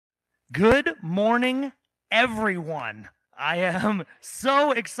Good morning, everyone. I am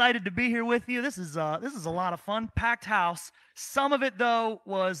so excited to be here with you. This is a lot of fun. Packed house. Some of it though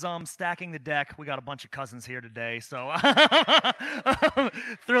was stacking the deck. We got a bunch of cousins here today, so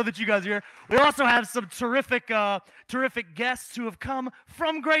thrilled that you guys are here. We also have some terrific guests who have come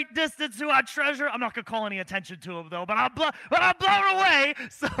from great distance who I treasure. I'm not gonna call any attention to them though, but I'm blown away.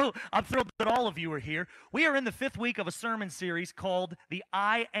 So I'm thrilled that all of you are here. We are in the 5th week of a sermon series called the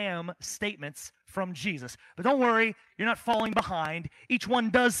I Am Statements from Jesus. But don't worry, you're not falling behind. Each one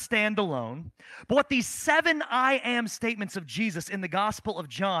does stand alone. But what these 7 I Am statements of Jesus in the Gospel of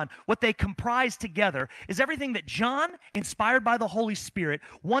John, what they comprise together is everything that John, inspired by the Holy Spirit,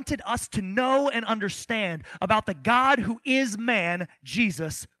 wanted us to know and understand about the God who is man,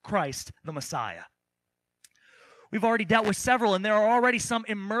 Jesus Christ, the Messiah. We've already dealt with several, and there are already some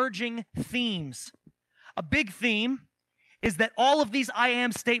emerging themes. A big theme is that all of these I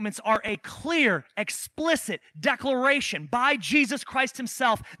am statements are a clear, explicit declaration by Jesus Christ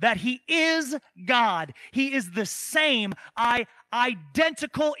himself that he is God. He is the same,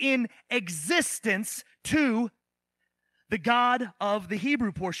 identical in existence to the God of the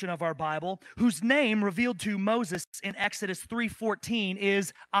Hebrew portion of our Bible, whose name revealed to Moses in Exodus 3:14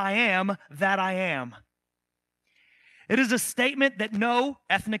 is I am that I am. It is a statement that no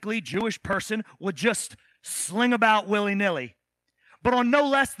ethnically Jewish person would just sling about willy-nilly. But on no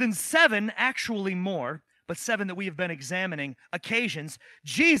less than 7, actually more, but 7 that we have been examining occasions,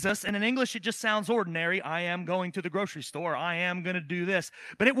 Jesus, and in English it just sounds ordinary, I am going to the grocery store, I am going to do this,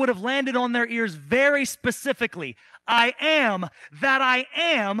 but it would have landed on their ears very specifically. I am that I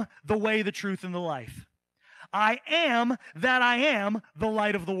am the way, the truth, and the life. I am that I am the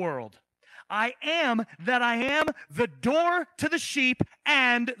light of the world. I am that I am the door to the sheep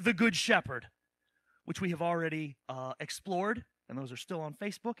and the good shepherd, which we have already explored, and those are still on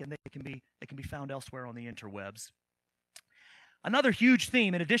Facebook, and they can be found elsewhere on the interwebs. Another huge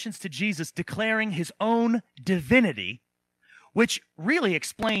theme, in addition to Jesus declaring his own divinity, which really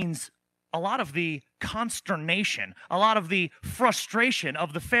explains a lot of the consternation, a lot of the frustration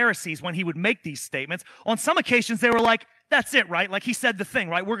of the Pharisees when he would make these statements. On some occasions, they were like, that's it, right? Like he said the thing,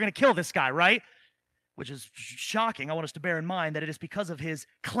 right? We're going to kill this guy, right? Which is shocking. I want us to bear in mind that it is because of his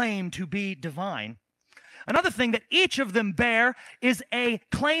claim to be divine. Another thing that each of them bear is a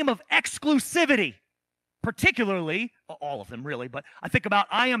claim of exclusivity, particularly, all of them really, but I think about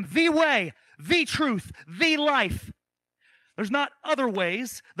I am the way, the truth, the life. There's not other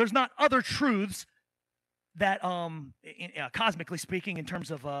ways, there's not other truths that, cosmically speaking, in terms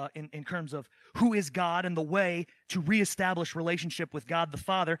of who is God and the way to reestablish relationship with God the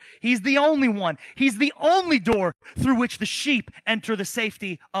Father. He's the only one. He's the only door through which the sheep enter the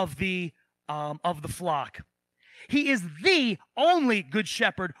safety of the flock. He is the only good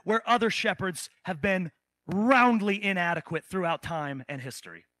shepherd where other shepherds have been roundly inadequate throughout time and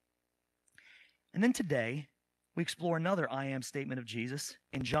history. And then today, we explore another I am statement of Jesus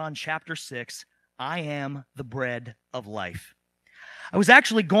in John chapter 6, I am the bread of life. I was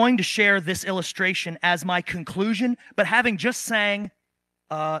actually going to share this illustration as my conclusion, but having just sang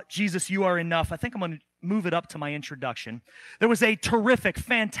Jesus, you are enough, I think I'm going to move it up to my introduction. There was a terrific,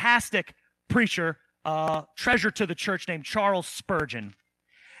 fantastic preacher, treasure to the church, named Charles Spurgeon.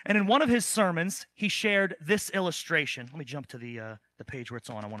 And in one of his sermons, he shared this illustration. Let me jump to the page where it's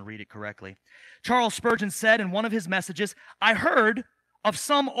on. I want to read it correctly. Charles Spurgeon said in one of his messages, I heard of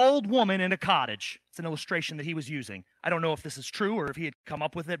some old woman in a cottage. It's an illustration that he was using. I don't know if this is true or if he had come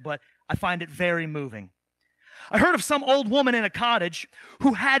up with it, but I find it very moving. I heard of some old woman in a cottage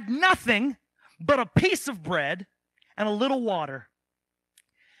who had nothing but a piece of bread and a little water.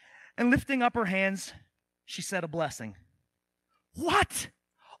 And lifting up her hands, she said a blessing. What?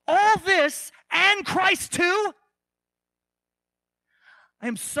 All this and Christ too? I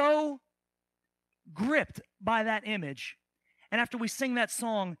am so gripped by that image. And after we sing that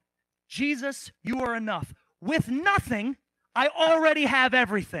song, Jesus, you are enough. With nothing, I already have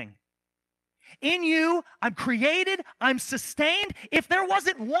everything. In you, I'm created, I'm sustained. If there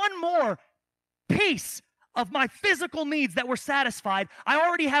wasn't one more piece of my physical needs that were satisfied, I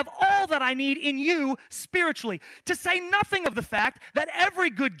already have all that I need in you spiritually. To say nothing of the fact that every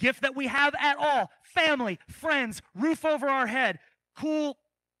good gift that we have at all, family, friends, roof over our head, cool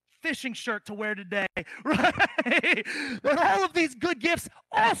fishing shirt to wear today, right? That all of these good gifts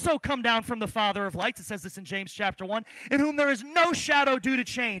also come down from the Father of lights. It says this in James chapter 1, in whom there is no shadow due to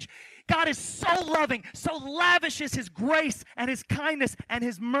change. God is so loving, so lavish is his grace and his kindness and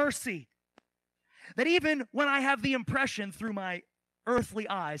his mercy, that even when I have the impression through my earthly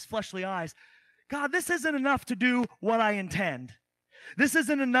eyes, fleshly eyes, God, this isn't enough to do what I intend. This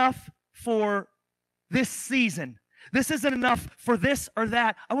isn't enough for this season. This isn't enough for this or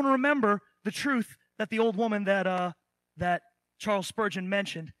that. I want to remember the truth that the old woman that Charles Spurgeon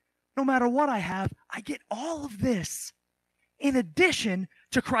mentioned. No matter what I have, I get all of this in addition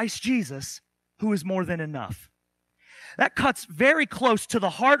to Christ Jesus, who is more than enough. That cuts very close to the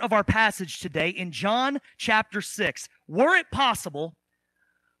heart of our passage today in John chapter 6. Were it possible,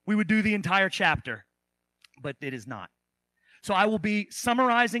 we would do the entire chapter, but it is not. So I will be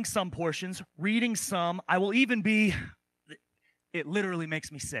summarizing some portions, reading some. I will even be, it literally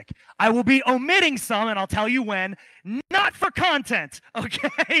makes me sick. I will be omitting some, and I'll tell you when, not for content,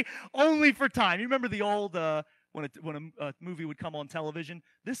 okay? Only for time. You remember the old, when a movie would come on television?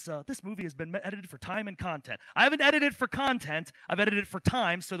 This movie has been edited for time and content. I haven't edited for content. I've edited for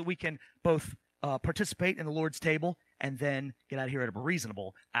time so that we can both participate in the Lord's table and then get out of here at a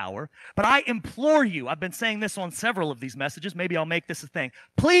reasonable hour. But I implore you, I've been saying this on several of these messages, maybe I'll make this a thing.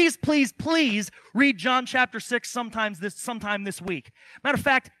 Please, please, please read John chapter 6 sometime this week. Matter of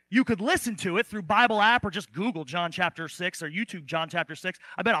fact, you could listen to it through Bible app or just Google John chapter 6 or YouTube John chapter 6.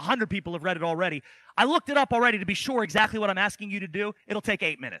 I bet 100 people have read it already. I looked it up already to be sure exactly what I'm asking you to do. It'll take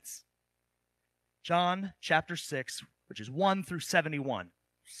 8 minutes. John chapter 6, which is 1 through 71.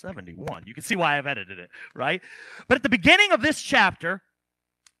 71. You can see why I've edited it, right? But at the beginning of this chapter,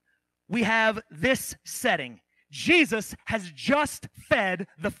 we have this setting. Jesus has just fed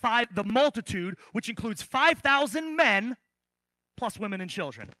the multitude, which includes 5,000 men plus women and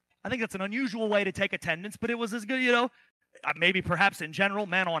children. I think that's an unusual way to take attendance, but it was as good, maybe perhaps in general,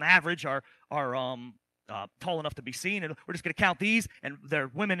 men on average are tall enough to be seen, and we're just going to count these, and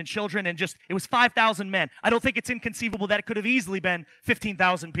they're women and children, and it was 5,000 men. I don't think it's inconceivable that it could have easily been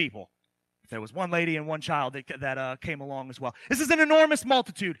 15,000 people. If there was one lady and one child that came along as well. This is an enormous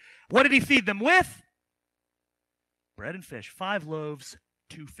multitude. What did he feed them with? Bread and fish. 5 loaves,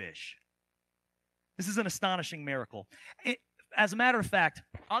 2 fish. This is an astonishing miracle. As a matter of fact,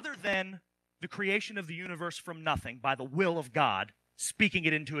 other than the creation of the universe from nothing by the will of God, speaking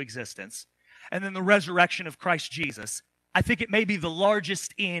it into existence, and then the resurrection of Christ Jesus, I think it may be the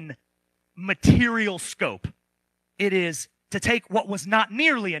largest in material scope. It is to take what was not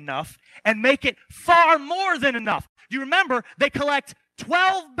nearly enough and make it far more than enough. Do you remember they collect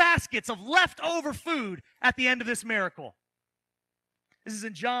 12 baskets of leftover food at the end of this miracle? This is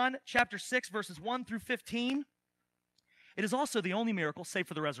in John chapter 6, verses 1 through 15. It is also the only miracle, save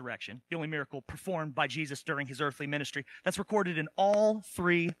for the resurrection, the only miracle performed by Jesus during his earthly ministry that's recorded in all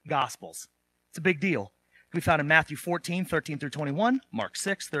 3 Gospels. It's a big deal. It can be found in Matthew 14, 13 through 21, Mark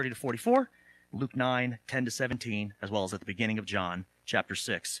 6, 30 to 44, Luke 9, 10 to 17, as well as at the beginning of John chapter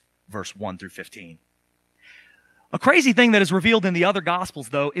 6, verse 1 through 15. A crazy thing that is revealed in the other Gospels,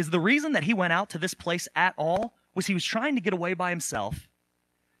 though, is the reason that he went out to this place at all was he was trying to get away by himself,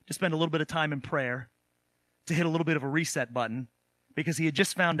 to spend a little bit of time in prayer, to hit a little bit of a reset button, because he had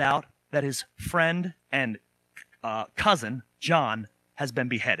just found out that his friend and cousin, John, has been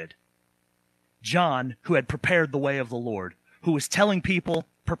beheaded. John, who had prepared the way of the Lord, who was telling people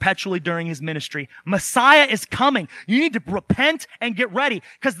perpetually during his ministry, Messiah is coming. You need to repent and get ready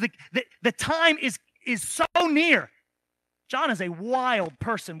because the time is so near. John is a wild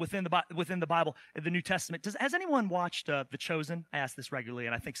person within the Bible, the New Testament. Has anyone watched The Chosen? I ask this regularly,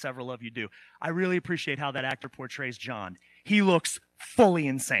 and I think several of you do. I really appreciate how that actor portrays John. He looks fully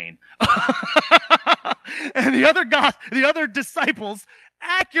insane. And the other disciples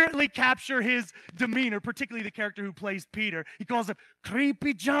accurately capture his demeanor, particularly the character who plays Peter. He calls him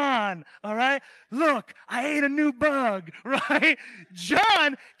Creepy John, all right? Look, I ate a new bug, right?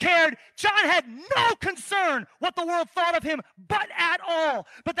 John had no concern what the world thought of him, but at all,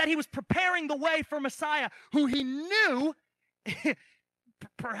 but that he was preparing the way for Messiah, who he knew,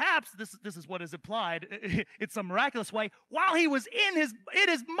 perhaps this is what is implied in some miraculous way, while he was in his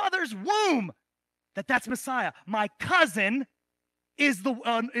mother's womb, that's Messiah. My cousin is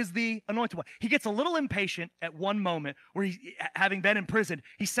the anointed one. He gets a little impatient at one moment where having been imprisoned,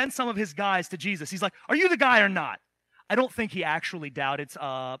 he sends some of his guys to Jesus. He's like, are you the guy or not? I don't think he actually doubted.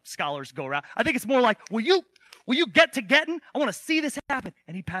 Scholars go around. I think it's more like, will you get to getting? I want to see this happen.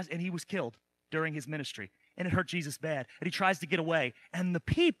 And he was killed during his ministry. And it hurt Jesus bad. And he tries to get away. And the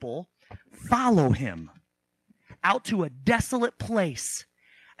people follow him out to a desolate place.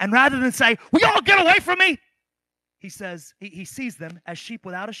 And rather than say, will you all get away from me? He says, he sees them as sheep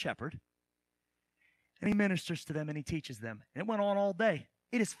without a shepherd, and he ministers to them and he teaches them. And it went on all day.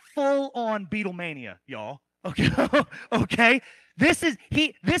 It is full on Beatle Mania, y'all. Okay, okay. This is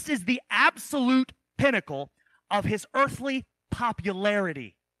the absolute pinnacle of his earthly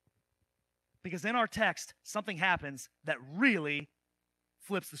popularity. Because in our text, something happens that really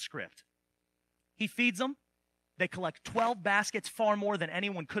flips the script. He feeds them. They collect 12 baskets, far more than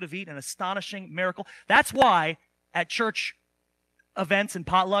anyone could have eaten, an astonishing miracle. That's why at church events and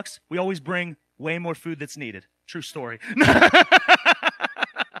potlucks, we always bring way more food that's needed. True story.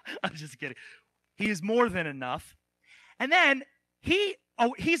 I'm just kidding. He is more than enough. And then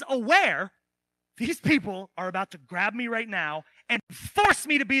he's aware these people are about to grab me right now and force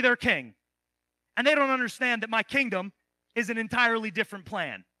me to be their king. And they don't understand that my kingdom is an entirely different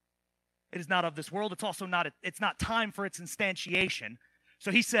plan. It is not of this world. It's also not, it's not time for its instantiation.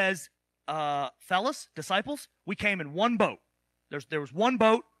 So he says, fellas, disciples, we came in one boat. There was one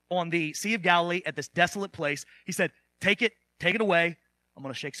boat on the Sea of Galilee at this desolate place. He said, take it away. I'm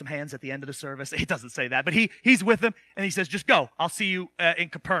going to shake some hands at the end of the service. He doesn't say that, but he's with them, and he says, just go. I'll see you in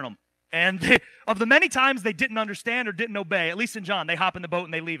Capernaum. And of the many times they didn't understand or didn't obey, at least in John, they hop in the boat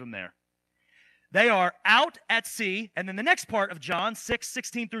and they leave him there. They are out at sea, and then the next part of John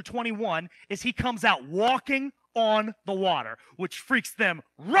 6:16 through 21 is he comes out walking on the water, which freaks them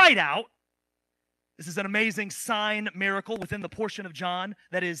right out. This is an amazing sign miracle within the portion of John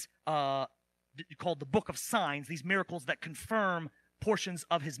that is called the Book of Signs, these miracles that confirm portions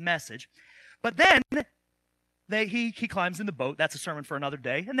of his message. But then he climbs in the boat. That's a sermon for another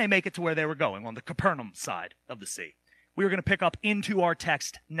day, and they make it to where they were going, on the Capernaum side of the sea. We are going to pick up into our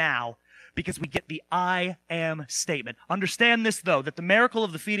text now, because we get the I am statement. Understand this, though, that the miracle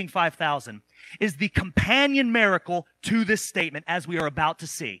of the feeding 5,000 is the companion miracle to this statement, as we are about to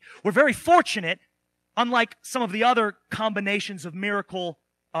see. We're very fortunate, unlike some of the other combinations of miracle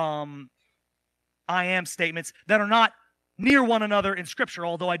I am statements that are not near one another in Scripture,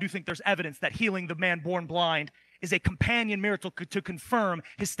 although I do think there's evidence that healing the man born blind is a companion miracle to confirm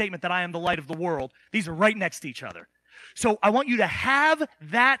his statement that I am the light of the world. These are right next to each other. So I want you to have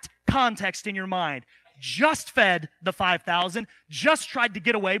that context in your mind. Just fed the 5,000, just tried to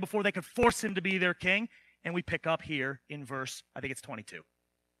get away before they could force him to be their king. And we pick up here in verse, I think it's 22.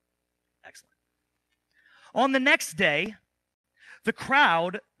 Excellent. On the next day, the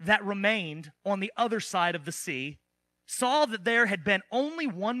crowd that remained on the other side of the sea saw that there had been only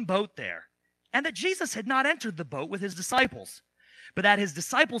one boat there, and that Jesus had not entered the boat with his disciples, but that his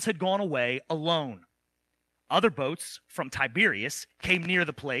disciples had gone away alone. Other boats from Tiberias came near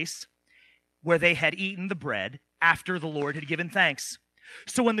the place where they had eaten the bread after the Lord had given thanks.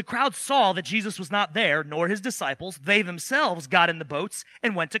 So when the crowd saw that Jesus was not there, nor his disciples, they themselves got in the boats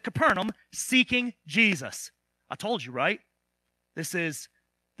and went to Capernaum seeking Jesus. I told you, right? This is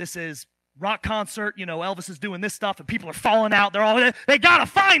rock concert, Elvis is doing this stuff and people are falling out. They gotta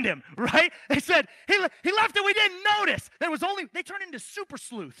find him, right? They said, he left and we didn't notice. They turn into super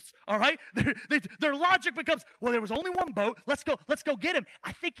sleuths, all right? Their logic becomes, well, there was only one boat. Let's go get him.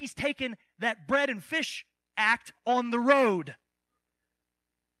 I think he's taken that bread and fish act on the road.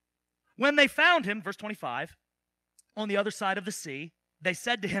 When they found him, verse 25, on the other side of the sea, they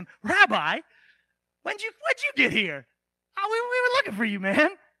said to him, Rabbi, when'd you get here? Oh, we were looking for you,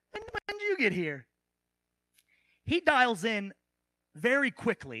 man. When did you get here? He dials in very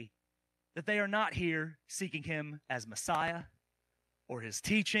quickly that they are not here seeking him as Messiah or his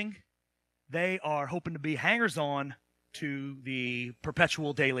teaching. They are hoping to be hangers-on to the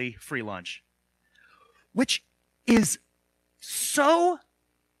perpetual daily free lunch, which is so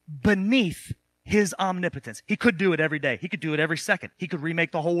beneath his omnipotence. He could do it every day. He could do it every second. He could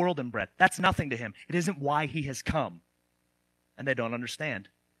remake the whole world in bread. That's nothing to him. It isn't why he has come. And they don't understand.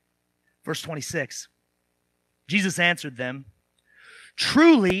 Verse 26, Jesus answered them,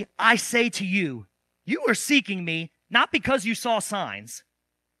 Truly I say to you, you are seeking me not because you saw signs,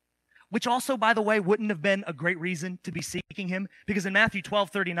 which also, by the way, wouldn't have been a great reason to be seeking him, because in Matthew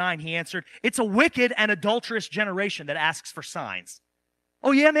 12:39 he answered, it's a wicked and adulterous generation that asks for signs.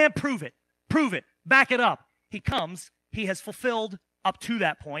 Oh yeah, man, prove it, back it up. He comes, he has fulfilled up to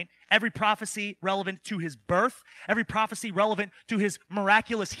that point every prophecy relevant to his birth, every prophecy relevant to his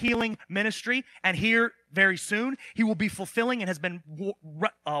miraculous healing ministry, and here very soon he will be fulfilling and has been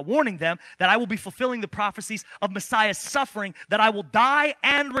warning them that I will be fulfilling the prophecies of Messiah's suffering, that I will die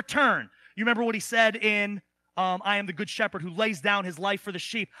and return. You remember what he said in I am the good shepherd who lays down his life for the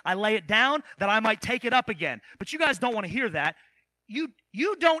sheep. I lay it down that I might take it up again. But you guys don't want to hear that.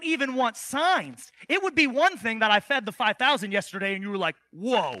 You don't even want signs. It would be one thing that I fed the 5,000 yesterday and you were like,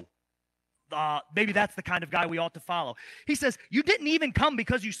 whoa, maybe that's the kind of guy we ought to follow. He says, you didn't even come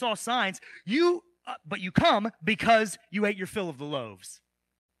because you saw signs, but you come because you ate your fill of the loaves.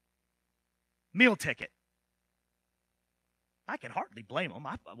 Meal ticket. I can hardly blame them.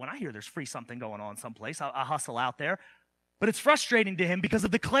 When I hear there's free something going on someplace, I hustle out there. But it's frustrating to him because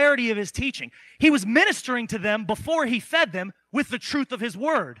of the clarity of his teaching. He was ministering to them before he fed them with the truth of his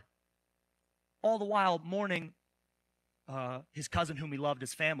word. All the while mourning his cousin whom he loved,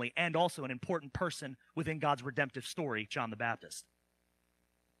 his family, and also an important person within God's redemptive story, John the Baptist.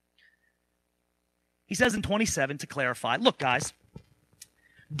 He says in 27 to clarify, look, guys,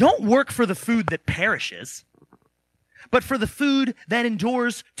 don't work for the food that perishes, but for the food that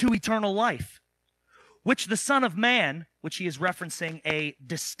endures to eternal life, which the Son of Man, which he is referencing a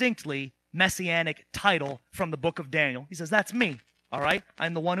distinctly messianic title from the book of Daniel. He says, that's me, all right?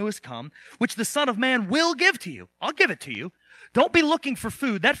 I'm the one who has come, which the Son of Man will give to you. I'll give it to you. Don't be looking for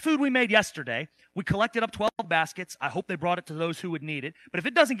food. That food we made yesterday, we collected up 12 baskets. I hope they brought it to those who would need it. But if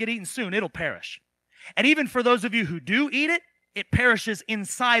it doesn't get eaten soon, it'll perish. And even for those of you who do eat it, it perishes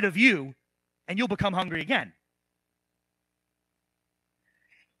inside of you, and you'll become hungry again.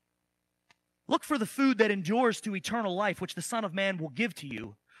 Look for the food that endures to eternal life, which the Son of Man will give to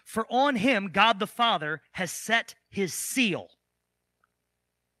you. For on him, God the Father has set his seal.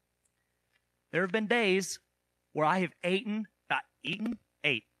 There have been days where I have ate.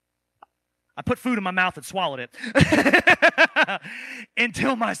 I put food in my mouth and swallowed it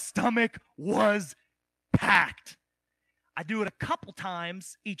until my stomach was packed. I do it a couple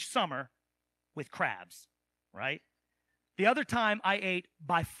times each summer with crabs, right? The other time I ate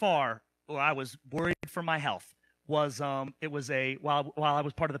by far, or I was worried for my health, was while I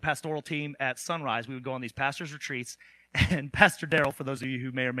was part of the pastoral team at Sunrise, we would go on these pastors' retreats, and Pastor Darrell, for those of you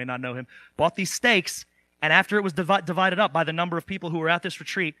who may or may not know him, bought these steaks, and after it was divided up by the number of people who were at this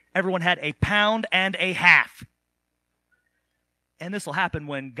retreat, everyone had a pound and a half. And this will happen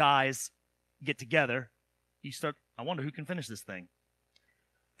when guys get together. You start, I wonder who can finish this thing.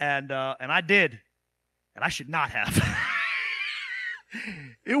 And I did, and I should not have.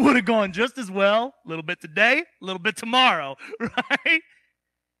 It would have gone just as well, a little bit today, a little bit tomorrow, right?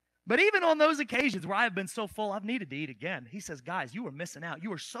 But even on those occasions where I have been so full, I've needed to eat again. He says, guys, you are missing out.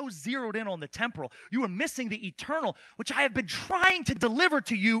 You are so zeroed in on the temporal. You are missing the eternal, which I have been trying to deliver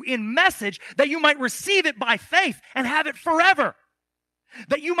to you in message that you might receive it by faith and have it forever.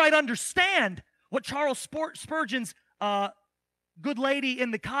 That you might understand what Charles Spurgeon's good lady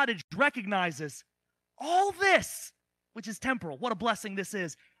in the cottage recognizes. All this, which is temporal, what a blessing this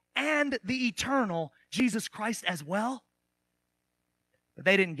is, and the eternal, Jesus Christ as well. But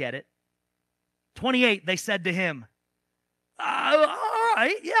they didn't get it. 28, they said to him, all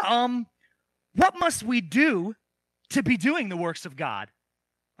right, yeah, what must we do to be doing the works of God?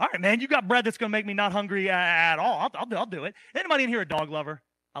 All right, man, you got bread that's going to make me not hungry at all. I'll do it. Anybody in here a dog lover?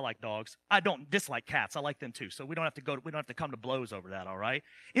 I like dogs. I don't dislike cats. I like them too. So we don't have to come to blows over that, all right?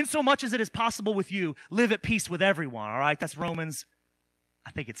 In so much as it is possible with you, live at peace with everyone, all right? That's Romans,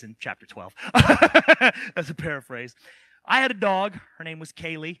 I think it's in chapter 12. That's a paraphrase. I had a dog. Her name was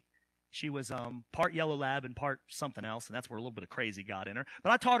Kaylee. She was part yellow lab and part something else, and that's where a little bit of crazy got in her.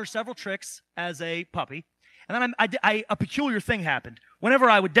 But I taught her several tricks as a puppy. And then a peculiar thing happened. Whenever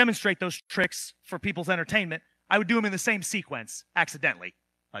I would demonstrate those tricks for people's entertainment, I would do them in the same sequence, accidentally.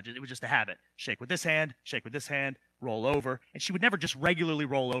 It was just a habit. Shake with this hand, roll over. And she would never just regularly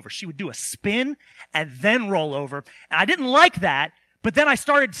roll over. She would do a spin and then roll over. And I didn't like that, but then I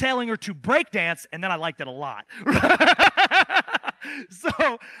started telling her to break dance, and then I liked it a lot.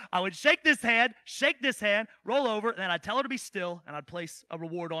 So I would shake this hand, roll over, and then I'd tell her to be still, and I'd place a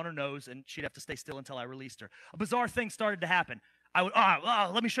reward on her nose, and she'd have to stay still until I released her. A bizarre thing started to happen. I would,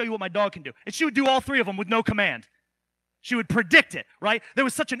 let me show you what my dog can do. And she would do all three of them with no command. She would predict it, right? There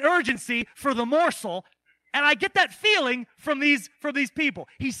was such an urgency for the morsel, and I get that feeling from these people.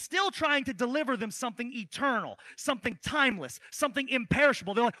 He's still trying to deliver them something eternal, something timeless, something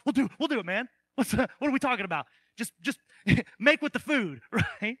imperishable. They're like, we'll do it, man. What are we talking about? Just make with the food,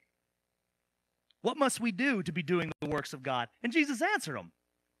 right? What must we do to be doing the works of God? And Jesus answered them.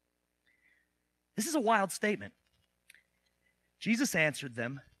 This is a wild statement. Jesus answered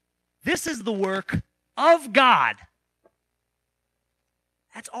them, this is the work of God.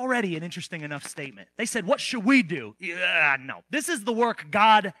 That's already an interesting enough statement. They said, what should we do? No. This is the work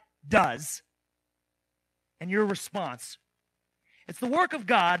God does. And your response, it's the work of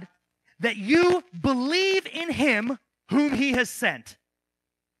God that you believe in him whom he has sent.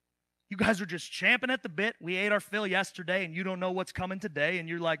 You guys are just champing at the bit. We ate our fill yesterday, and you don't know what's coming today, and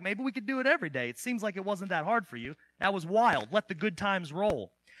you're like, maybe we could do it every day. It seems like it wasn't that hard for you. That was wild. Let the good times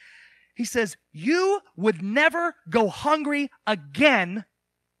roll. He says, you would never go hungry again.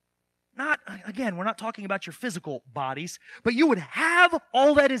 We're not talking about your physical bodies, but you would have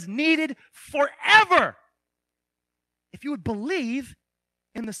all that is needed forever if you would believe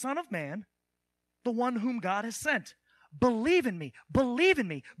in the Son of Man, the one whom God has sent. believe in me, believe in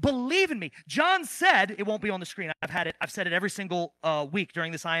me, believe in me. John said, it won't be on the screen. I've said it every single week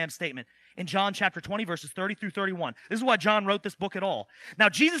during this I am statement. In John chapter 20, verses 30 through 31. This is why John wrote this book at all. Now,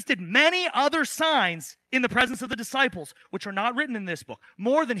 Jesus did many other signs in the presence of the disciples, which are not written in this book,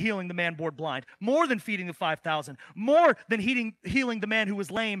 more than healing the man born blind, more than feeding the 5,000, more than healing the man who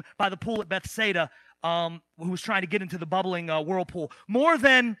was lame by the pool at Bethsaida, who was trying to get into the bubbling whirlpool, more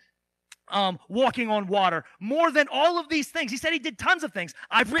than walking on water, more than all of these things. He said he did tons of things.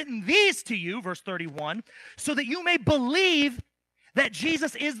 I've written these to you, verse 31, so that you may believe that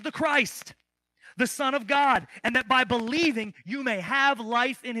Jesus is the Christ, the Son of God, and that by believing you may have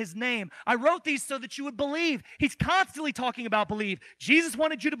life in his name. I wrote these so that you would believe. He's constantly talking about believe. Jesus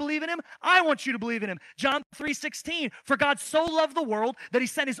wanted you to believe in him. I want you to believe in him. John 3:16, for God so loved the world that he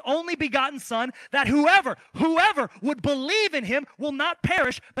sent his only begotten Son, that whoever would believe in him will not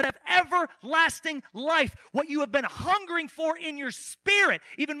perish, but have everlasting life. What you have been hungering for in your spirit,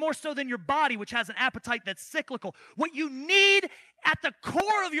 even more so than your body, which has an appetite that's cyclical. What you need at the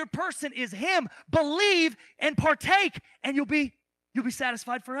core of your person is him. Believe and partake, and you'll be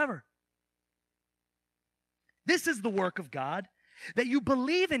satisfied forever. This is the work of God, that you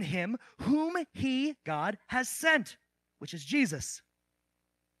believe in him whom he, God, has sent, which is Jesus.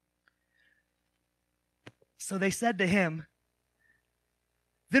 So they said to him,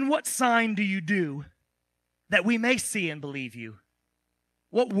 then what sign do you do that we may see and believe you?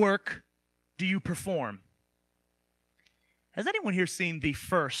 What work do you perform? Has anyone here seen the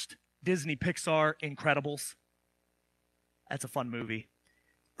first Disney Pixar Incredibles? That's a fun movie.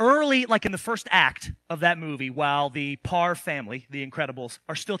 Early, like in the first act of that movie, while the Parr family, the Incredibles,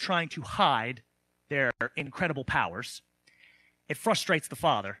 are still trying to hide their incredible powers, it frustrates the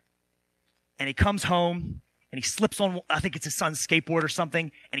father. And he comes home, and he slips on, I think it's his son's skateboard or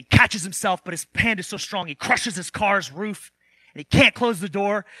something, and he catches himself, but his hand is so strong, he crushes his car's roof, and he can't close the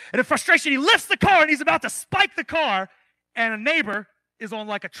door. And in frustration, he lifts the car, and he's about to spike the car, and a neighbor is on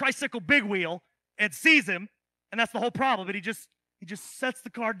like a tricycle big wheel and sees him, and that's the whole problem. But he just sets the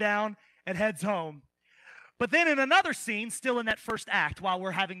car down and heads home. But then in another scene, still in that first act, while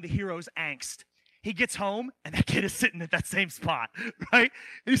we're having the hero's angst, he gets home, and that kid is sitting at that same spot, right?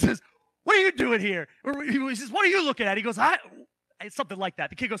 And he says, what are you doing here? Or he says, what are you looking at? He goes, it's something like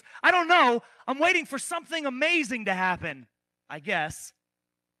that. The kid goes, I don't know. I'm waiting for something amazing to happen, I guess.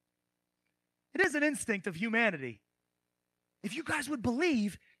 It is an instinct of humanity. If you guys would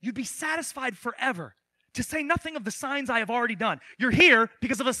believe, you'd be satisfied forever. To say nothing of the signs I have already done. You're here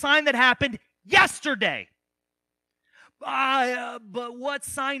because of a sign that happened yesterday. But what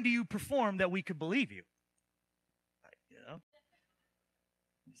sign do you perform that we could believe you? You know?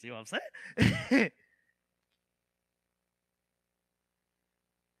 See what I'm saying?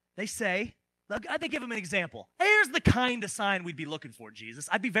 They say, look, they give him an example. Here's the kind of sign we'd be looking for, Jesus.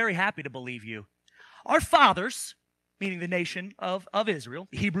 I'd be very happy to believe you. Our fathers, meaning the nation of Israel,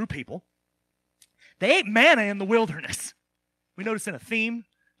 the Hebrew people, they ate manna in the wilderness. We notice in a theme,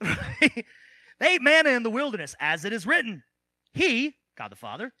 right? They ate manna in the wilderness, as it is written. He, God the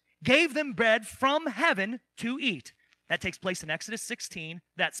Father, gave them bread from heaven to eat. That takes place in Exodus 16.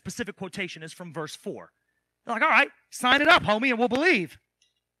 That specific quotation is from verse 4. They're like, all right, sign it up, homie, and we'll believe.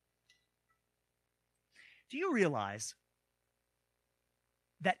 Do you realize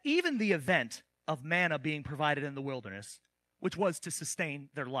that even the event of manna being provided in the wilderness, which was to sustain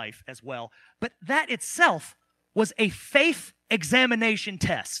their life as well, but that itself was a faith examination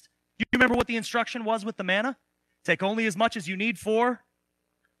test. Do you remember what the instruction was with the manna? Take only as much as you need for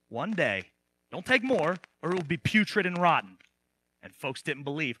one day. Don't take more, or it will be putrid and rotten. And folks didn't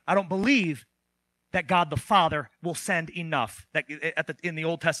believe. I don't believe that God the Father will send enough. That in the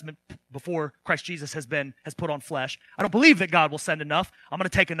Old Testament, before Christ Jesus has put on flesh, I don't believe that God will send enough. I'm going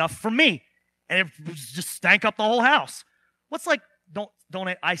to take enough for me. And it just stank up the whole house. What's like,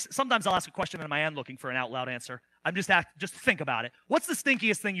 sometimes I'll ask a question and I am looking for an out loud answer. Just think about it. What's the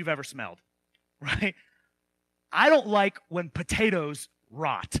stinkiest thing you've ever smelled? Right? I don't like when potatoes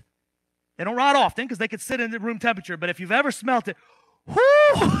rot. They don't rot often because they could sit in the room temperature, but if you've ever smelt it, whoo,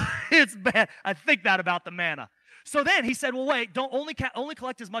 it's bad. I think that about the manna. So then he said, well, wait, don't only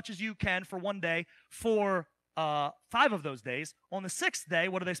collect as much as you can for one day for 5 of those days. On the 6th day,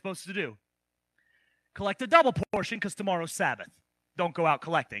 what are they supposed to do? Collect a double portion because tomorrow's Sabbath. Don't go out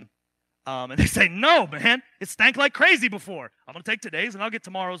collecting. And they say, no, man, it stank like crazy before. I'm going to take today's and I'll get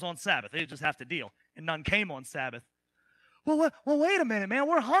tomorrow's on Sabbath. They just have to deal. And none came on Sabbath. Well, wait a minute, man.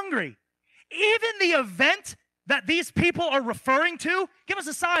 We're hungry. Even the event that these people are referring to, give us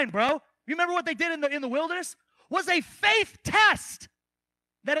a sign, bro. You remember what they did in the wilderness? Was a faith test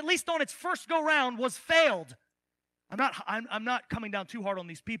that at least on its first go-round was failed. I'm not coming down too hard on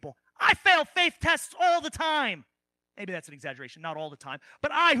these people. I fail faith tests all the time. Maybe that's an exaggeration, not all the time.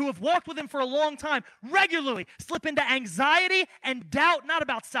 But I, who have walked with him for a long time, regularly slip into anxiety and doubt, not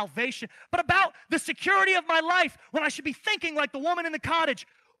about salvation, but about the security of my life, when I should be thinking like the woman in the cottage.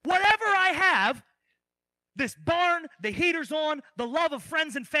 Whatever I have, this barn, the heater's on, the love of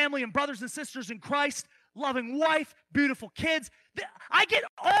friends and family and brothers and sisters in Christ, loving wife, beautiful kids. I get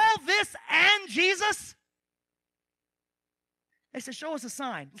all this and Jesus? They said, show us a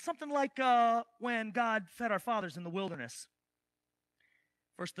sign. Something like when God fed our fathers in the wilderness.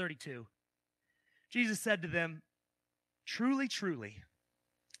 Verse 32. Jesus said to them, truly, truly,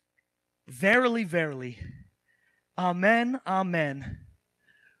 verily, verily, amen, amen,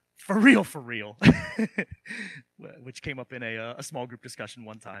 for real, which came up in a small group discussion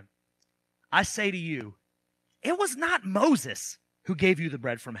one time. I say to you, it was not Moses who gave you the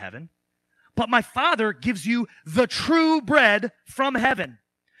bread from heaven, but my Father gives you the true bread from heaven.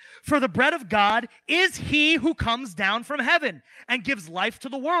 For the bread of God is he who comes down from heaven and gives life to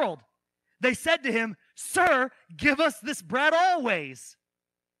the world. They said to him, Sir, give us this bread always.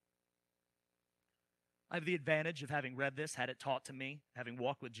 I have the advantage of having read this, had it taught to me, having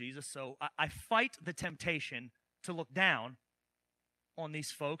walked with Jesus, so I fight the temptation to look down on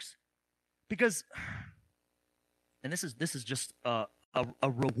these folks because, and this is just a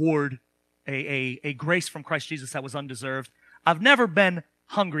reward, a grace from Christ Jesus that was undeserved. I've never been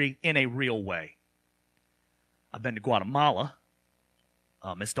hungry in a real way. I've been to Guatemala.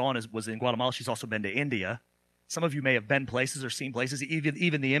 Miss Dawn was in Guatemala. She's also been to India. Some of you may have been places or seen places.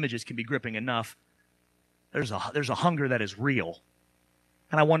 Even the images can be gripping enough. There's a hunger that is real.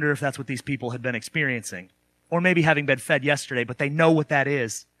 And I wonder if that's what these people had been experiencing. Or maybe having been fed yesterday, but they know what that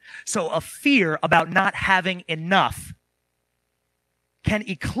is. So a fear about not having enough can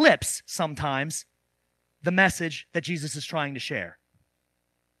eclipse sometimes the message that Jesus is trying to share.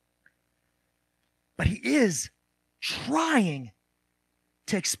 But he is trying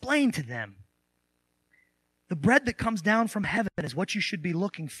to explain to them the bread that comes down from heaven is what you should be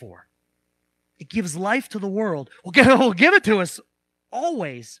looking for. It gives life to the world. Will give it to us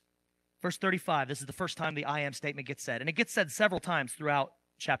always. Verse 35, this is the first time the I am statement gets said. And it gets said several times throughout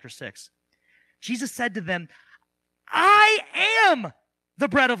chapter 6. Jesus said to them, I am the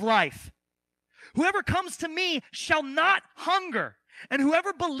bread of life. Whoever comes to me shall not hunger, and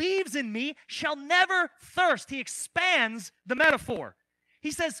whoever believes in me shall never thirst. He expands the metaphor.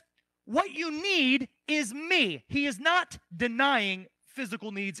 He says, what you need is me. He is not denying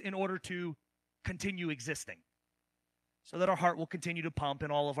physical needs in order to continue existing, so that our heart will continue to pump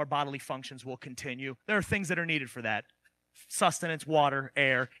and all of our bodily functions will continue. There are things that are needed for that. Sustenance, water,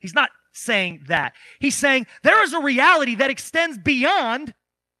 air. He's not saying that. He's saying there is a reality that extends beyond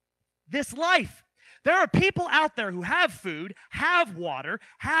this life. There are people out there who have food, have water,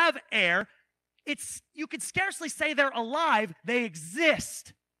 have air. You could scarcely say they're alive. They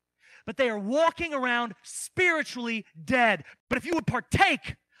exist. But they are walking around spiritually dead. But if you would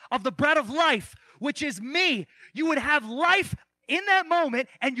partake of the bread of life, which is me, you would have life in that moment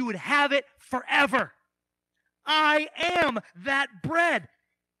and you would have it forever. I am that bread.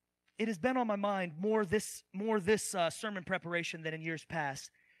 It has been on my mind more this sermon preparation than in years past,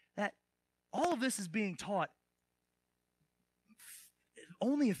 that all of this is being taught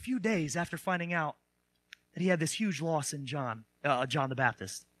only a few days after finding out that he had this huge loss in John the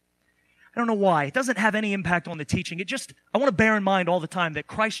Baptist. I don't know why. It doesn't have any impact on the teaching. I want to bear in mind all the time that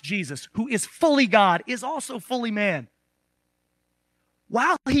Christ Jesus, who is fully God, is also fully man.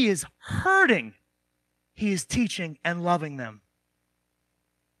 While he is hurting, he is teaching and loving them.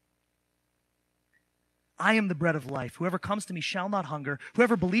 I am the bread of life. Whoever comes to me shall not hunger.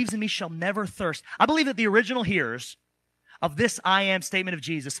 Whoever believes in me shall never thirst. I believe that the original hearers of this I am statement of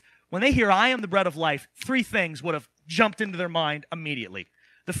Jesus, when they hear I am the bread of life, three things would have jumped into their mind immediately.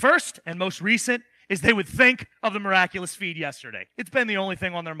 The first and most recent is they would think of the miraculous feed yesterday. It's been the only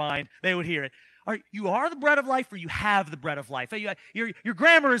thing on their mind. They would hear it. You are the bread of life, or you have the bread of life. Your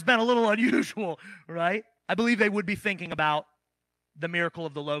grammar has been a little unusual, right? I believe they would be thinking about the miracle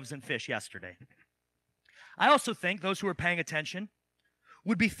of the loaves and fish yesterday. I also think those who are paying attention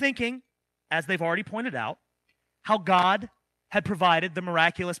would be thinking, as they've already pointed out, how God had provided the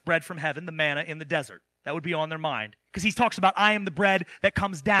miraculous bread from heaven, the manna in the desert. That would be on their mind. Because he talks about, I am the bread that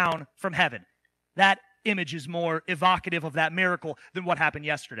comes down from heaven. That image is more evocative of that miracle than what happened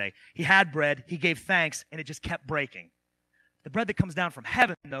yesterday. He had bread, he gave thanks, and it just kept breaking. The bread that comes down from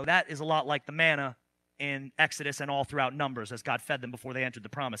heaven, though, that is a lot like the manna in Exodus and all throughout Numbers as God fed them before they entered the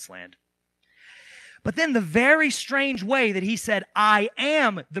promised land. But then the very strange way that he said, I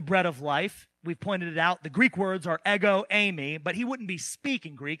am the bread of life, we've pointed it out, the Greek words are ego, eimi, but he wouldn't be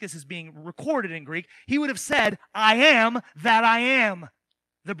speaking Greek. This is being recorded in Greek. He would have said, I am that I am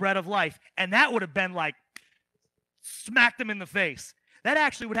the bread of life. And that would have been like, smacked him in the face. That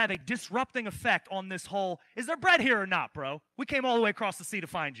actually would have a disrupting effect on this whole, is there bread here or not, bro? We came all the way across the sea to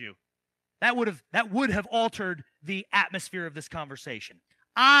find you. That would have altered the atmosphere of this conversation.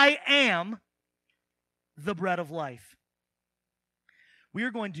 I am the bread of life. We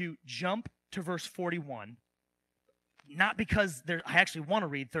are going to jump to verse 41. Not because I actually want to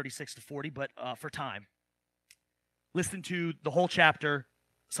read 36 to 40, but for time. Listen to the whole chapter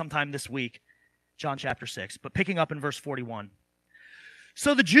sometime this week, John chapter 6, but picking up in verse 41.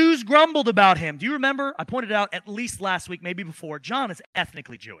 So the Jews grumbled about him. Do you remember? I pointed out at least last week, maybe before, John is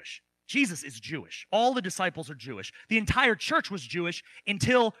ethnically Jewish. Jesus is Jewish. All the disciples are Jewish. The entire church was Jewish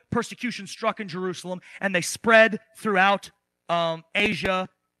until persecution struck in Jerusalem, and they spread throughout Asia,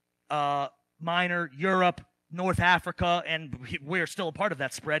 Minor, Europe, North Africa, and we're still a part of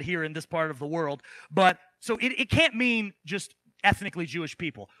that spread here in this part of the world. But so it can't mean just ethnically Jewish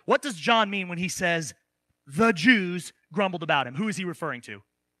people. What does John mean when he says the Jews grumbled about him? Who is he referring to?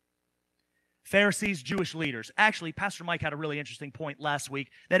 Pharisees, Jewish leaders. Actually, Pastor Mike had a really interesting point last week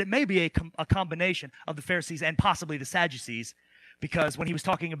that it may be a combination of the Pharisees and possibly the Sadducees, because when he was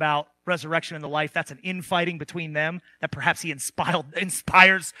talking about resurrection and the life, that's an infighting between them, that perhaps he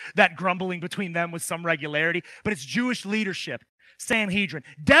inspires that grumbling between them with some regularity. But it's Jewish leadership, Sanhedrin.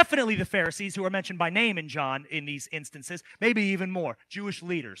 Definitely the Pharisees, who are mentioned by name in John in these instances, maybe even more, Jewish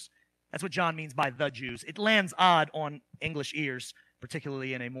leaders. That's what John means by the Jews. It lands odd on English ears,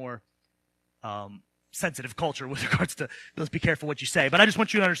 particularly in a more sensitive culture with regards to, let's be careful what you say. But I just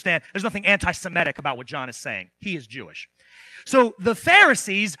want you to understand, there's nothing anti-Semitic about what John is saying. He is Jewish. So the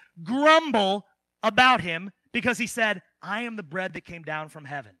Pharisees grumble about him because he said, I am the bread that came down from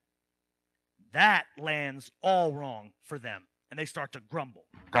heaven. That lands all wrong for them. And they start to grumble.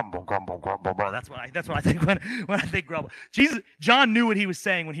 Grumble, grumble, grumble, grumble. That's what I think when I think grumble. John knew what he was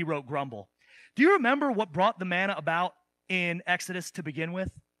saying when he wrote grumble. Do you remember what brought the manna about in Exodus to begin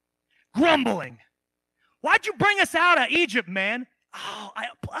with? Grumbling. Why'd you bring us out of Egypt, man?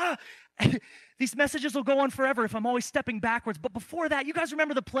 These messages will go on forever if I'm always stepping backwards. But before that, you guys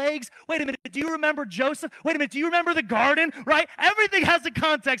remember the plagues? Wait a minute, do you remember Joseph? Wait a minute, do you remember the garden? Right? Everything has a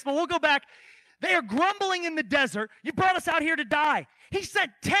context, but we'll go back. They are grumbling in the desert. You brought us out here to die. He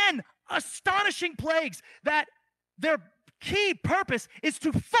sent 10 astonishing plagues that their key purpose is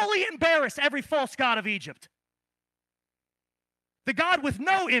to fully embarrass every false god of Egypt. The God with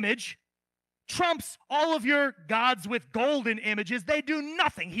no image trumps all of your gods with golden images. They do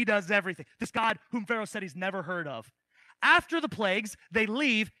nothing. He does everything. This God whom Pharaoh said he's never heard of. After the plagues, they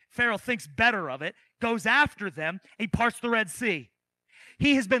leave. Pharaoh thinks better of it, goes after them. He parts the Red Sea.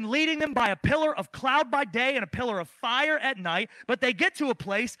 He has been leading them by a pillar of cloud by day and a pillar of fire at night, but they get to a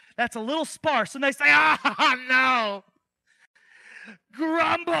place that's a little sparse, and they say, no,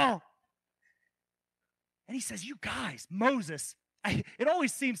 grumble. And he says, you guys, Moses, it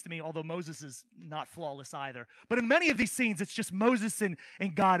always seems to me, although Moses is not flawless either, but in many of these scenes, it's just Moses and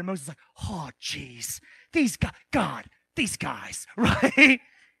God, and Moses is like, oh, geez, these guys, right? And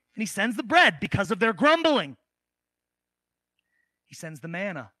he sends the bread because of their grumbling. He sends the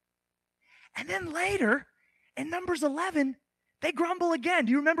manna. And then later, in Numbers 11, they grumble again.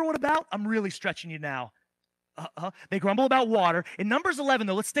 Do you remember what about? I'm really stretching you now. They grumble about water. In Numbers 11,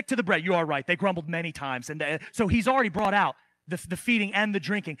 though, let's stick to the bread. You are right. They grumbled many times. And so he's already brought out the feeding and the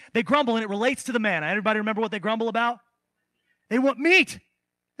drinking. They grumble, and it relates to the manna. Everybody remember what they grumble about? They want meat.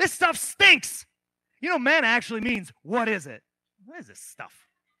 This stuff stinks. You know, manna actually means, what is it? What is this stuff?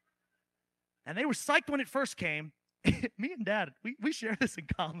 And they were psyched when it first came. Me and Dad, we share this in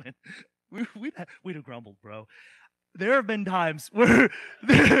common. We'd have grumbled, bro. There have been times where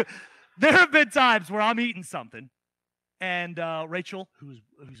I'm eating something, and Rachel, who's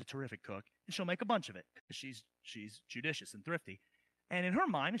a terrific cook, and she'll make a bunch of it because she's judicious and thrifty. And in her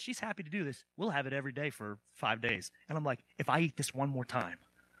mind, and she's happy to do this, we'll have it every day for 5 days. And I'm like, if I eat this one more time,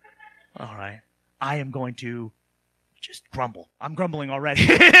 all right, I am going to just grumble. I'm grumbling already.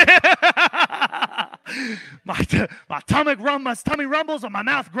 My tummy rumbles or my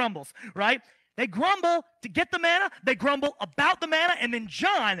mouth grumbles, right? They grumble to get the manna. They grumble about the manna. And then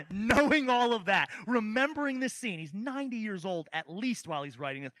John, knowing all of that, remembering this scene, he's 90 years old at least while he's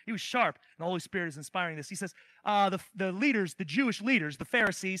writing this. He was sharp, and the Holy Spirit is inspiring this. He says, the leaders, the Jewish leaders, the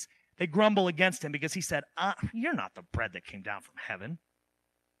Pharisees, they grumble against him because he said, you're not the bread that came down from heaven.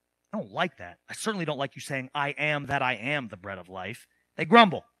 I don't like that. I certainly don't like you saying, I am that I am the bread of life. They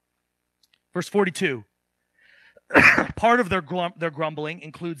grumble. Verse 42. Part of their grumbling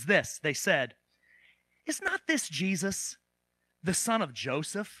includes this. They said, "Is not this Jesus, the son of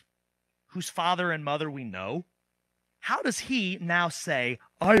Joseph, whose father and mother we know? How does he now say,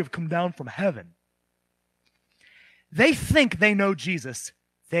 'I have come down from heaven'?" They think they know Jesus.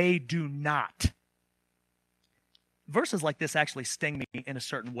 They do not. Verses like this actually sting me in a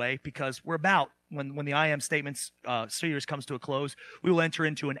certain way, because we're about, when the I am statements series comes to a close, we will enter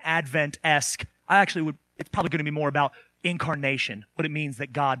into an Advent-esque, it's probably going to be more about incarnation, what it means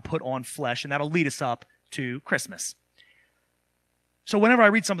that God put on flesh, and that'll lead us up to Christmas. So whenever I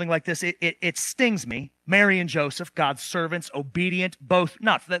read something like this, it stings me. Mary and Joseph, God's servants, obedient, both,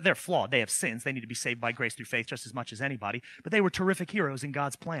 not that they're flawed, they have sins, they need to be saved by grace through faith just as much as anybody, but they were terrific heroes in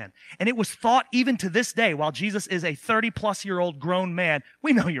God's plan. And it was thought even to this day, while Jesus is a 30-plus-year-old grown man,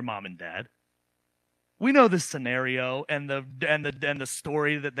 we know your mom and dad. We know the scenario and the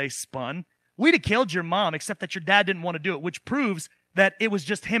story that they spun. We'd have killed your mom, except that your dad didn't want to do it, which proves that it was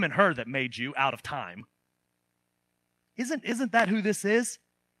just him and her that made you out of time. Isn't that who this is?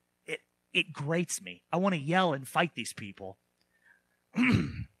 It grates me. I want to yell and fight these people.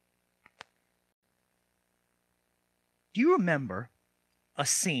 Do you remember a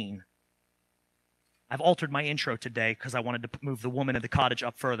scene? I've altered my intro today because I wanted to move the woman in the cottage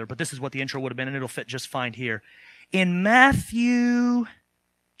up further, but this is what the intro would have been, and it'll fit just fine here. In Matthew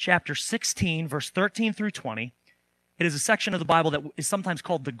chapter 16, verse 13 through 20, it is a section of the Bible that is sometimes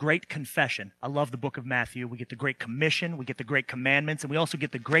called the Great Confession. I love the book of Matthew. We get the Great Commission, we get the Great Commandments, and we also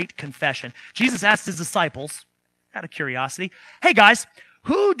get the Great Confession. Jesus asked his disciples, out of curiosity, "Hey guys,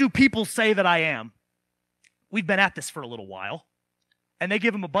 who do people say that I am?" We've been at this for a little while, and they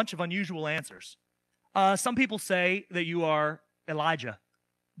give him a bunch of unusual answers. Some people say that you are Elijah,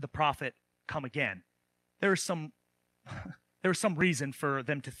 the prophet, come again. There is some reason for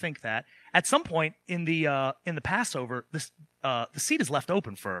them to think that. At some point in the Passover, the seat is left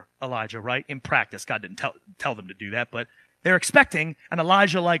open for Elijah, right? In practice, God didn't tell them to do that, but they're expecting an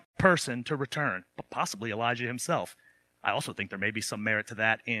Elijah-like person to return, but possibly Elijah himself. I also think there may be some merit to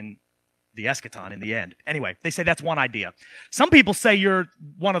that in the eschaton in the end. Anyway, they say that's one idea. Some people say you're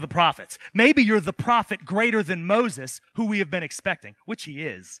one of the prophets. Maybe you're the prophet greater than Moses, who we have been expecting, which he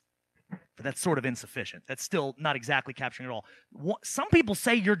is. But that's sort of insufficient. That's still not exactly capturing it all. Some people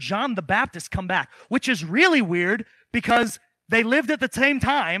say you're John the Baptist come back, which is really weird because they lived at the same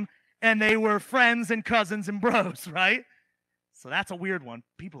time and they were friends and cousins and bros, right? So that's a weird one.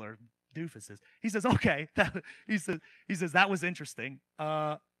 People are doofuses. He says, okay, he says that was interesting.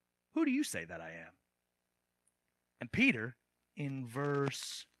 Who do you say that I am? And Peter, in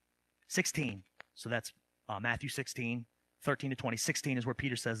verse 16, so that's Matthew 16, 13 to 20. 16 is where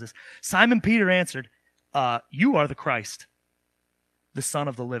Peter says this. Simon Peter answered, "You are the Christ, the Son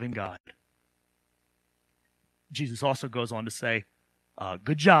of the living God." Jesus also goes on to say,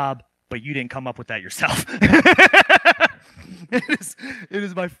 "Good job, but you didn't come up with that yourself." It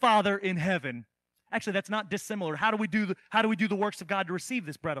is my Father in heaven. Actually, that's not dissimilar. How do we do the works of God to receive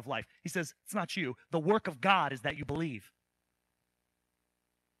this bread of life? He says, it's not you. The work of God is that you believe.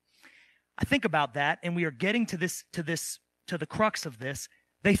 I think about that, and we are getting to the crux of this.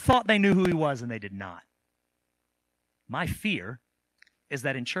 They thought they knew who he was, and they did not. My fear is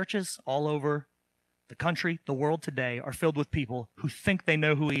that in churches all over the country, the world today, are filled with people who think they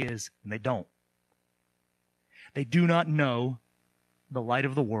know who he is, and they don't. They do not know the light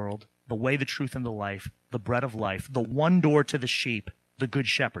of the world, the way, the truth, and the life, the bread of life, the one door to the sheep, the good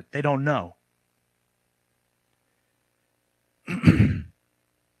shepherd. They don't know.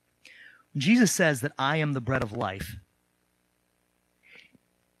 Jesus says that I am the bread of life.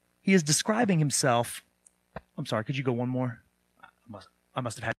 He is describing himself. I'm sorry, could you go one more? I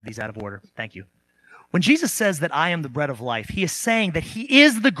must have had these out of order. Thank you. When Jesus says that I am the bread of life, he is saying that he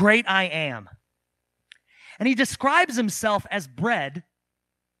is the great I am. And he describes himself as bread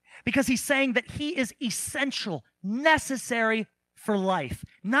because he's saying that he is essential, necessary for life,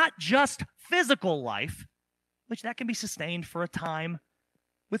 not just physical life, which that can be sustained for a time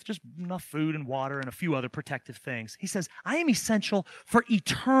with just enough food and water and a few other protective things. He says, I am essential for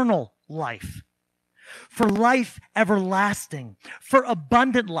eternal life, for life everlasting, for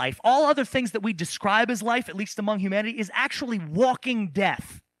abundant life. All other things that we describe as life, at least among humanity, is actually walking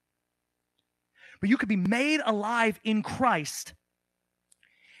death. But you could be made alive in Christ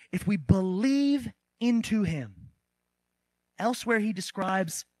if we believe into him. Elsewhere he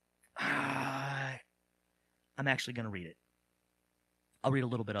describes, I'm actually going to read it. I'll read a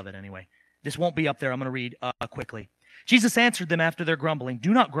little bit of it anyway. This won't be up there. I'm going to read quickly. Jesus answered them after their grumbling,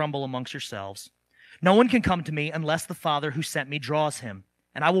 "Do not grumble amongst yourselves. No one can come to me unless the Father who sent me draws him,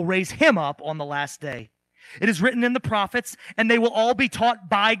 and I will raise him up on the last day. It is written in the prophets, and they will all be taught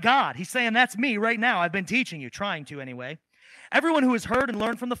by God. He's saying, that's me right now. I've been teaching you, trying to anyway. Everyone who has heard and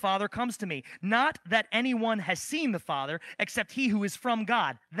learned from the Father comes to me. Not that anyone has seen the Father, except he who is from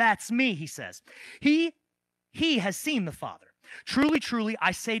God. That's me, he says. He has seen the Father. Truly, truly,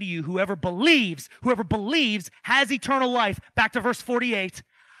 I say to you, whoever believes has eternal life. Back to verse 48.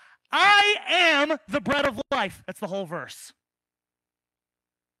 I am the bread of life. That's the whole verse.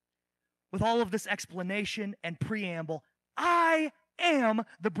 With all of this explanation and preamble, I am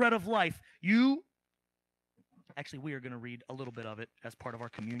the bread of life. Actually, we are going to read a little bit of it as part of our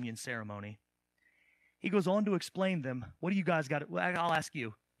communion ceremony. He goes on to explain them. What do you guys got? I'll ask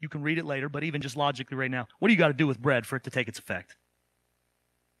you. You can read it later, but even just logically right now, what do you got to do with bread for it to take its effect?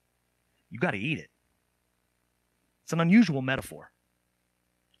 You got to eat it. It's an unusual metaphor.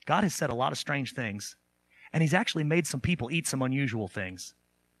 God has said a lot of strange things, and he's actually made some people eat some unusual things.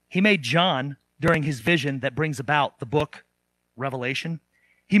 He made John, during his vision that brings about the book Revelation,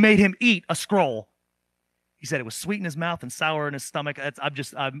 he made him eat a scroll. He said it was sweet in his mouth and sour in his stomach.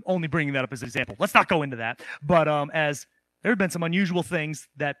 I'm only bringing that up as an example. Let's not go into that. But as there have been some unusual things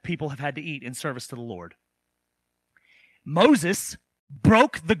that people have had to eat in service to the Lord. Moses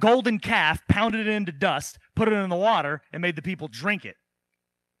broke the golden calf, pounded it into dust, put it in the water, and made the people drink it,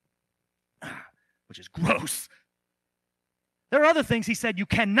 which is gross. There are other things he said you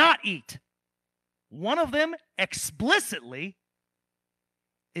cannot eat. One of them explicitly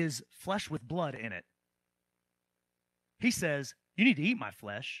is flesh with blood in it. He says, you need to eat my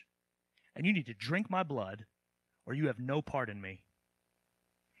flesh, and you need to drink my blood, or you have no part in me.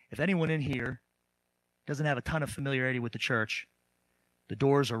 If anyone in here doesn't have a ton of familiarity with the church, the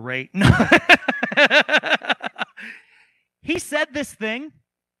doors are right. He said this thing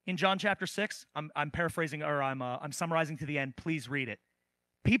in John chapter 6. I'm paraphrasing, or I'm summarizing to the end. Please read it.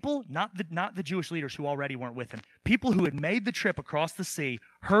 People, not the Jewish leaders who already weren't with him, people who had made the trip across the sea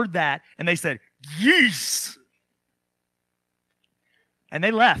heard that, and they said, yes! And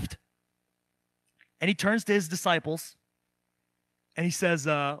they left. And he turns to his disciples, and he says,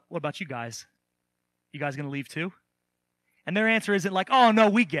 what about you guys? You guys going to leave too? And their answer isn't like, oh, no,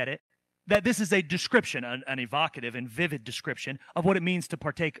 we get it. That this is a description, an evocative and vivid description of what it means to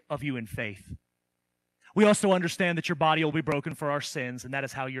partake of you in faith. We also understand that your body will be broken for our sins, and that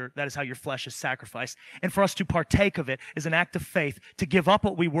is how your flesh is sacrificed. And for us to partake of it is an act of faith, to give up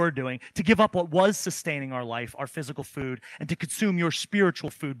what we were doing, to give up what was sustaining our life, our physical food, and to consume your spiritual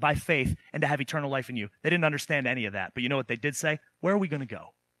food by faith and to have eternal life in you. They didn't understand any of that, but you know what they did say? Where are we going to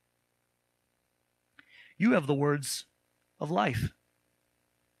go? You have the words of life.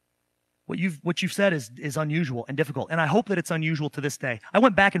 What you've said is unusual and difficult, and I hope that it's unusual to this day. I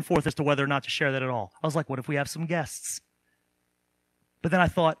went back and forth as to whether or not to share that at all. I was like, what if we have some guests? But then I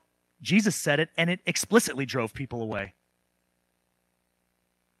thought, Jesus said it, and it explicitly drove people away.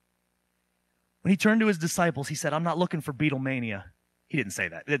 When he turned to his disciples, he said, I'm not looking for Beatle Mania. He didn't say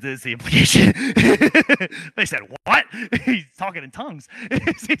that. That's the implication. They said, what? He's talking in tongues.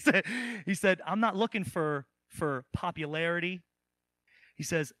 he said, I'm not looking for popularity. He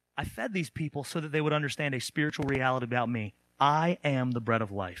says, I fed these people so that they would understand a spiritual reality about me. I am the bread of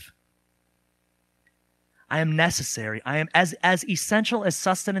life. I am necessary. I am as essential as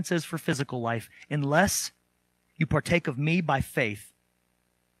sustenance is for physical life. Unless you partake of me by faith,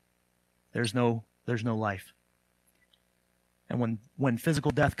 there's no life. And when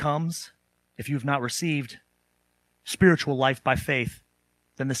physical death comes, if you've not received spiritual life by faith,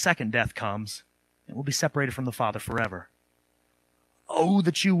 then the second death comes, and we'll be separated from the Father forever. Oh,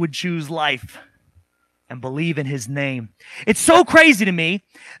 that you would choose life and believe in his name. It's so crazy to me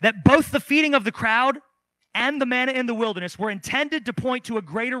that both the feeding of the crowd and the manna in the wilderness were intended to point to a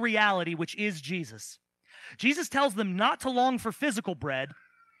greater reality, which is Jesus. Jesus tells them not to long for physical bread.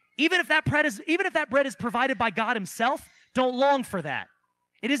 Even if that bread is provided by God himself, don't long for that.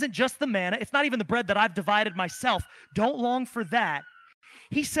 It isn't just the manna. It's not even the bread that I've divided myself. Don't long for that.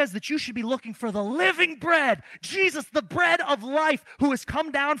 He says that you should be looking for the living bread, Jesus, the bread of life, who has come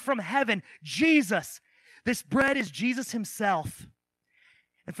down from heaven. Jesus. This bread is Jesus himself.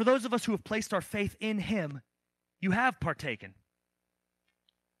 And for those of us who have placed our faith in him, you have partaken.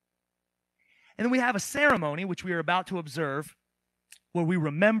 And then we have a ceremony, which we are about to observe, where we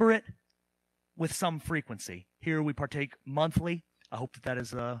remember it with some frequency. Here we partake monthly. I hope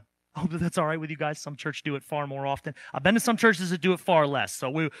I hope that's all right with you guys. Some churches do it far more often. I've been to some churches that do it far less. So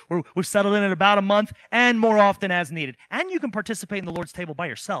we've settled in at about a month and more often as needed. And you can participate in the Lord's table by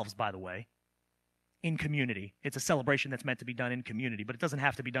yourselves, by the way, in community. It's a celebration that's meant to be done in community, but it doesn't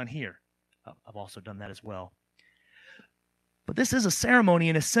have to be done here. I've also done that as well. But this is a ceremony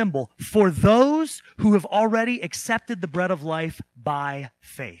and a symbol for those who have already accepted the bread of life by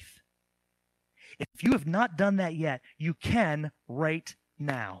faith. If you have not done that yet, you can right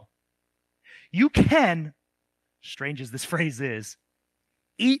now. You can, strange as this phrase is,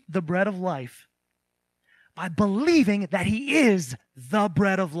 eat the bread of life by believing that he is the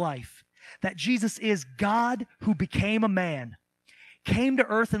bread of life, that Jesus is God who became a man, came to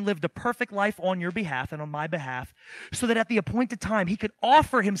earth and lived a perfect life on your behalf and on my behalf, so that at the appointed time he could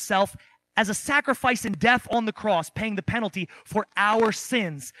offer himself as a sacrifice in death on the cross, paying the penalty for our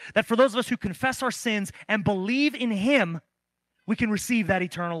sins. That for those of us who confess our sins and believe in him, we can receive that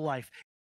eternal life.